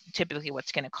is typically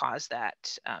what's going to cause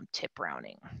that tip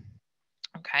browning.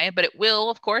 Okay, but it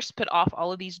will, of course, put off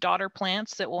all of these daughter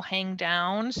plants that will hang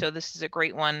down. So this is a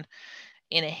great one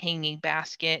in a hanging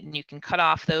basket, and you can cut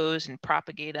off those and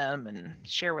propagate them and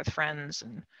share with friends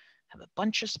and have a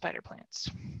bunch of spider plants.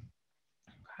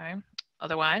 Okay,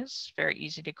 otherwise, very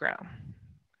easy to grow.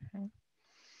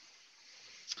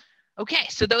 Okay,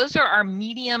 so those are our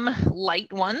medium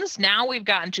light ones. Now we've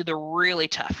gotten to the really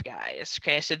tough guys.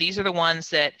 Okay, so these are the ones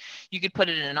that you could put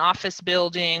it in an office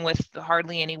building with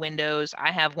hardly any windows.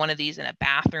 I have one of these in a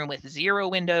bathroom with 0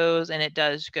 windows, and it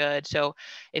does good. So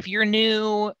if you're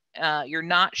new, you're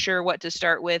not sure what to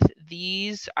start with,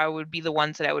 these would be the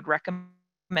ones that I would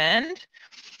recommend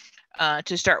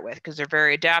to start with, because they're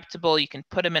very adaptable. You can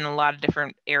put them in a lot of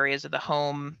different areas of the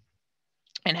home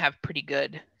and have pretty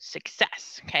good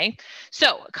success. Okay,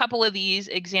 so a couple of these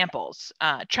examples.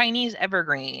 Chinese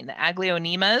evergreen, the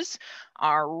Aglaonemas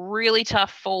are really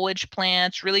tough foliage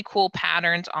plants, really cool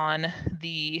patterns on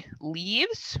the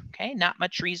leaves. Okay, not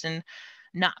much reason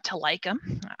not to like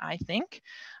them, I think.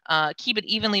 Keep it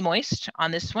evenly moist on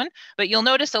this one, but you'll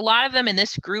notice a lot of them in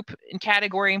this group and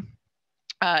category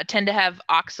tend to have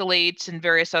oxalates and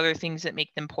various other things that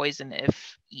make them poison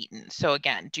if eaten. So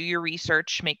again, do your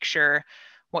research, make sure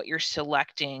what you're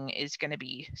selecting is going to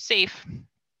be safe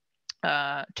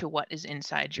to what is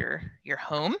inside your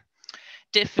home.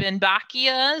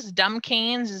 Dieffenbachias, dumb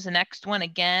canes is the next one.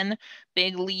 Again,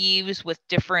 big leaves with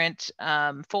different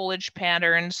foliage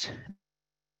patterns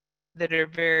that are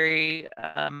very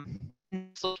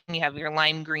you have your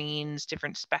lime greens,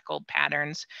 different speckled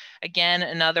patterns. Again,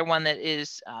 another one that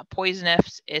is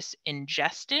poisonous if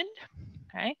ingested.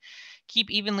 Okay, keep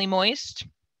evenly moist.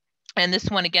 And this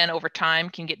one, again, over time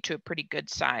can get to a pretty good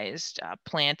sized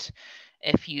plant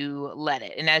if you let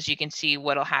it. And as you can see,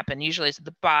 what'll happen usually is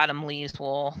the bottom leaves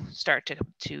will start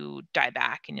to die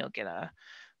back, and you'll get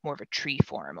more of a tree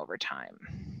form over time.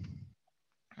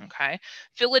 Okay,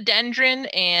 philodendron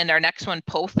and our next one,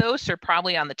 pothos, are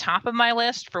probably on the top of my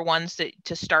list for ones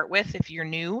to start with if you're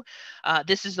new.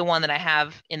 This is the one that I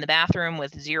have in the bathroom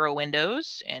with 0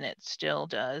 windows, and it still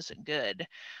does good.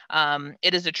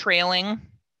 It is a trailing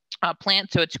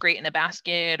plant, so it's great in a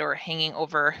basket or hanging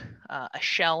over a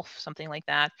shelf, something like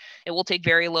that. It will take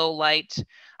very low light,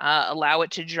 allow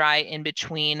it to dry in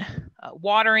between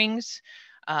waterings,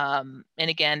 and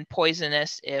again,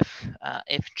 poisonous if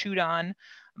chewed on,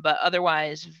 but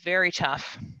otherwise very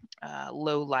tough,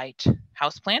 low light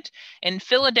houseplant. And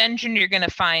philodendron, you're going to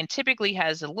find typically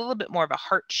has a little bit more of a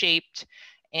heart-shaped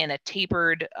and a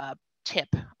tapered tip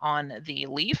on the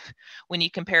leaf. When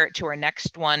you compare it to our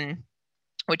next one,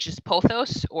 which is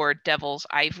pothos or devil's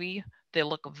ivy, they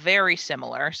look very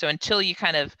similar. So until you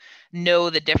kind of know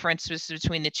the differences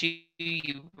between the two,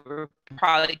 you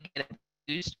probably get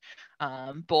confused.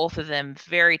 Both of them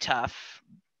very tough,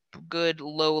 good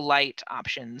low light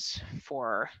options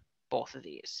for both of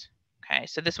these. Okay,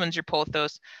 so this one's your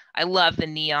pothos. I love the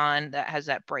neon that has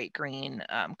that bright green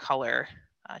color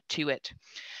to it.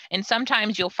 And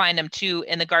sometimes you'll find them too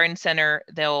in the garden center.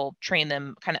 They'll train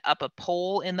them kind of up a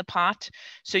pole in the pot.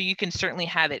 So you can certainly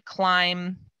have it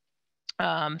climb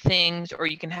things, or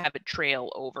you can have it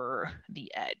trail over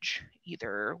the edge,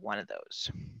 either one of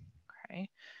those. Okay.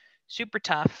 Super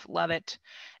tough, love it.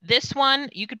 This one,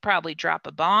 you could probably drop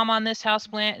a bomb on this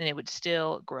houseplant and it would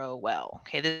still grow well.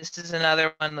 Okay, this is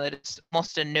another one that is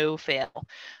almost a no fail.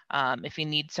 If you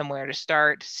need somewhere to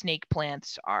start, snake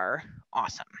plants are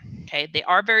awesome. Okay, they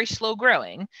are very slow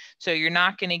growing, so you're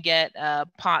not going to get a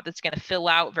pot that's going to fill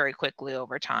out very quickly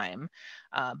over time,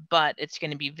 but it's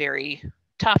going to be very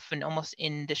tough and almost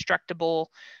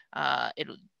indestructible.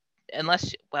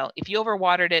 Unless, well, if you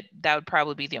overwatered it, that would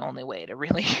probably be the only way to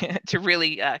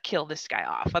really kill this guy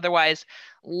off. Otherwise,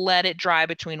 let it dry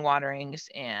between waterings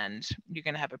and you're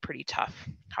going to have a pretty tough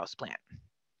houseplant.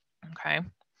 Okay.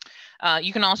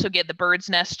 You can also get the bird's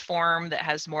nest form that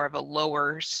has more of a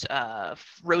lower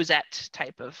rosette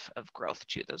type of growth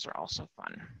too. Those are also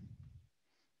fun.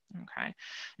 Okay.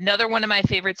 Another one of my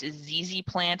favorites is ZZ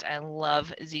plant. I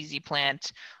love ZZ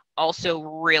plant. Also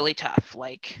really tough,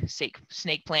 like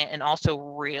snake plant, and also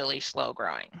really slow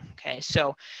growing. Okay,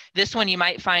 so this one you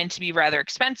might find to be rather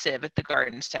expensive at the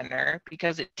garden center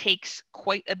because it takes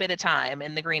quite a bit of time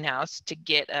in the greenhouse to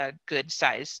get a good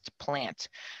sized plant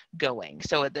going.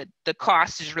 So the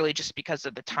cost is really just because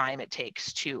of the time it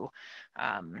takes to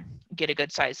get a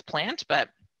good sized plant. But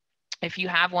if you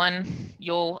have one,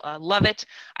 you'll love it.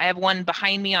 I have one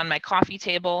behind me on my coffee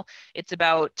table. It's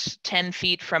about 10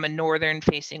 feet from a northern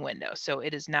facing window, so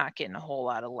it is not getting a whole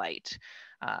lot of light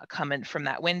coming from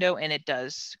that window, and it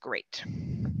does great.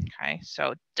 Okay,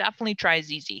 so definitely try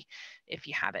ZZ if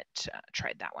you haven't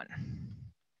tried that one.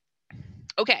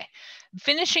 Okay,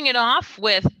 finishing it off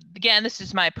with, again, this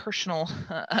is my personal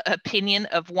opinion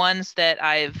of ones that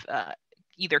I've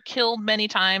either killed many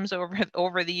times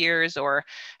over the years, or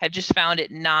have just found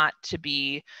it not to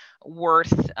be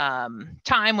worth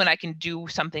time when I can do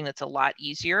something that's a lot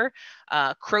easier.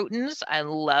 Crotons, I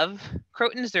love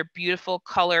crotons. They're beautiful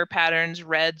color patterns,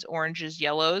 reds, oranges,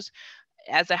 yellows.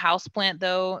 As a houseplant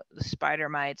though, the spider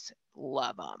mites,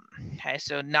 love them. Okay,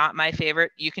 so not my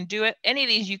favorite. You can do it. Any of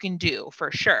these you can do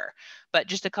for sure, but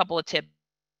just a couple of tips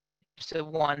of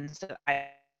ones that I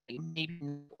maybe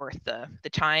worth the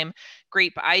time.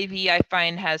 Grape ivy, I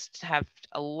find, has to have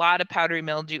a lot of powdery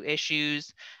mildew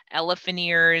issues. Elephant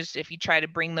ears, if you try to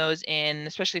bring those in,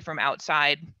 especially from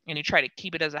outside, and you try to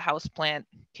keep it as a house plant,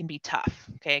 can be tough,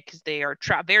 okay, because they are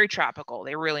very tropical.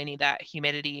 They really need that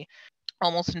humidity.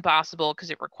 Almost impossible because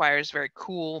it requires very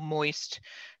cool, moist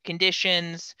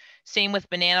conditions. Same with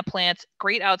banana plants,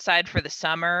 great outside for the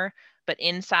summer, but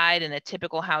inside in a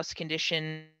typical house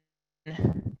condition,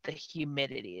 the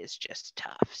humidity is just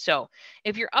tough. So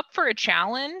if you're up for a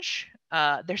challenge,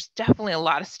 there's definitely a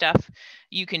lot of stuff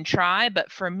you can try.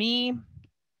 But for me,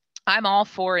 I'm all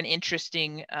for an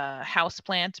interesting house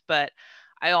plant, but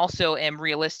I also am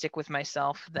realistic with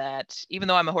myself that even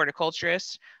though I'm a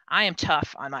horticulturist, I am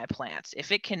tough on my plants.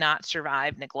 If it cannot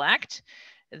survive neglect,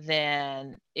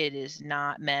 then it is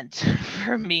not meant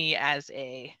for me as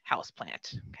a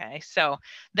houseplant. Okay, so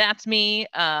that's me.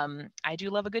 I do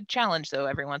love a good challenge though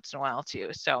every once in a while too.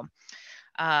 So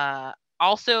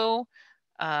also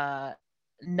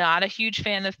not a huge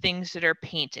fan of things that are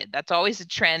painted. That's always a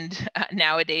trend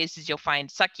nowadays, is you'll find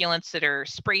succulents that are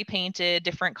spray painted,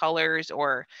 different colors,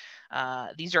 or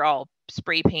these are all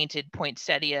spray painted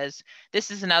poinsettias.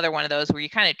 This is another one of those where you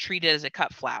kind of treat it as a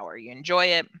cut flower. You enjoy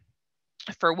it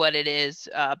for what it is,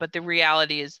 but the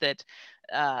reality is that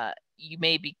you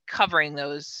may be covering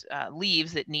those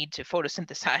leaves that need to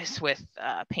photosynthesize with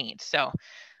paint. So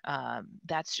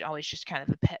that's always just kind of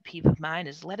a pet peeve of mine,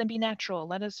 is let them be natural.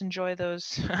 Let us enjoy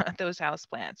those those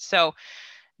houseplants. So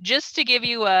just to give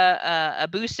you a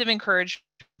boost of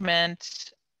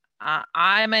encouragement,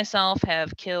 I myself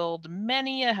have killed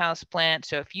many a houseplant.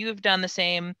 So if you have done the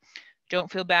same,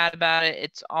 don't feel bad about it.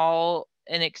 It's all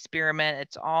an experiment.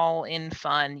 It's all in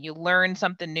fun. You learn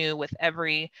something new with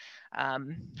every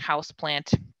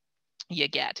houseplant you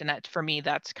get. And that, for me,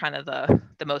 that's kind of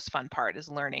the most fun part, is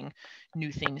learning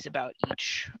new things about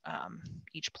each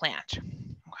plant.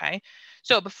 Okay,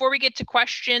 so before we get to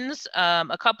questions,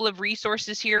 a couple of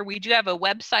resources here. We do have a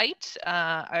website,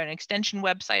 an extension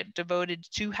website devoted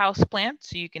to houseplants,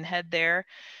 so you can head there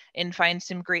and find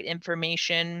some great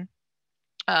information.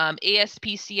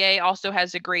 ASPCA also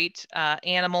has a great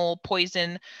animal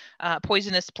poisonous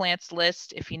plants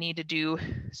list if you need to do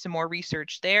some more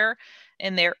research there.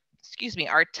 And there,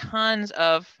 are tons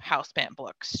of houseplant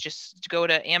books. Just go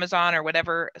to Amazon or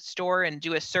whatever store and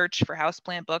do a search for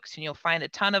houseplant books, and you'll find a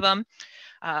ton of them.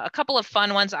 A couple of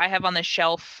fun ones I have on the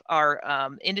shelf are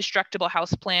Indestructible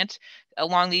Houseplant.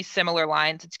 Along these similar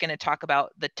lines, it's going to talk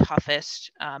about the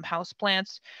toughest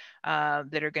houseplants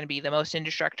that are going to be the most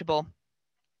indestructible.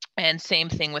 And same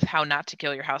thing with How Not to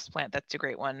Kill Your Houseplant. That's a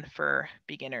great one for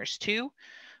beginners too.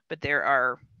 But there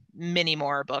are many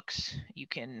more books you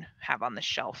can have on the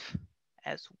shelf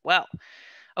as well.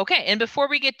 Okay, and before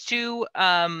we get to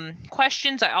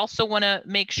questions, I also want to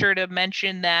make sure to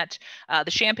mention that the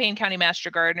Champaign County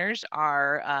Master Gardeners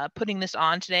are putting this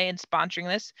on today and sponsoring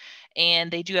this,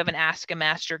 and they do have an Ask a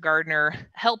Master Gardener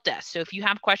help desk. So if you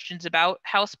have questions about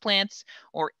houseplants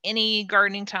or any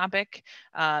gardening topic,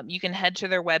 you can head to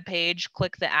their webpage,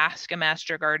 click the Ask a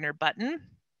Master Gardener button,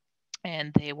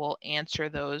 and they will answer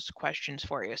those questions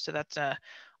for you. So that's an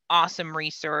awesome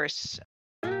resource